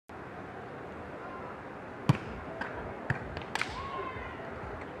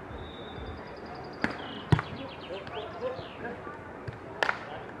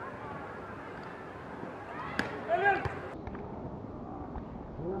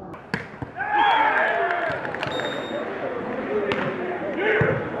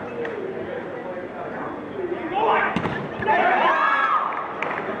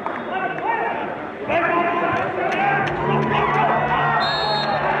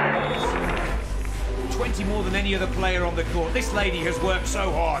More than any other player on the court. This lady has worked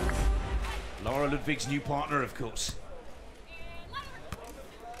so hard. Laura Ludwig's new partner, of course.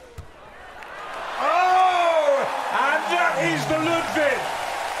 Oh! And that is the Ludwig!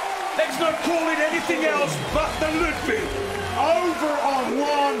 Let's not call it anything else but the Ludwig. Over on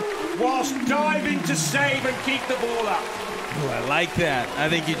one, whilst diving to save and keep the ball up. Ooh, I like that. I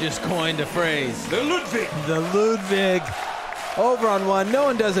think you just coined a phrase. The Ludwig. The Ludwig. Over on one, no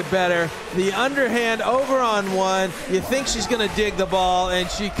one does it better. The underhand over on one. You think she's gonna dig the ball,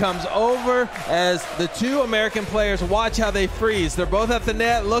 and she comes over as the two American players watch how they freeze. They're both at the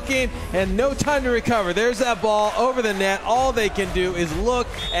net looking, and no time to recover. There's that ball over the net. All they can do is look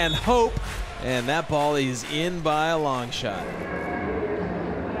and hope, and that ball is in by a long shot.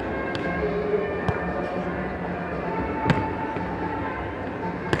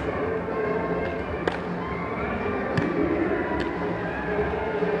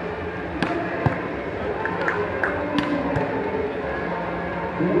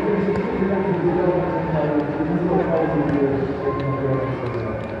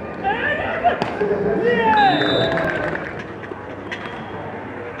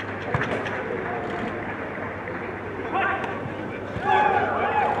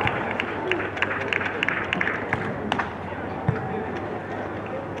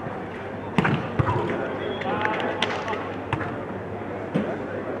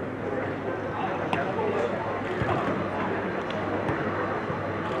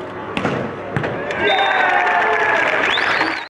 Yeah!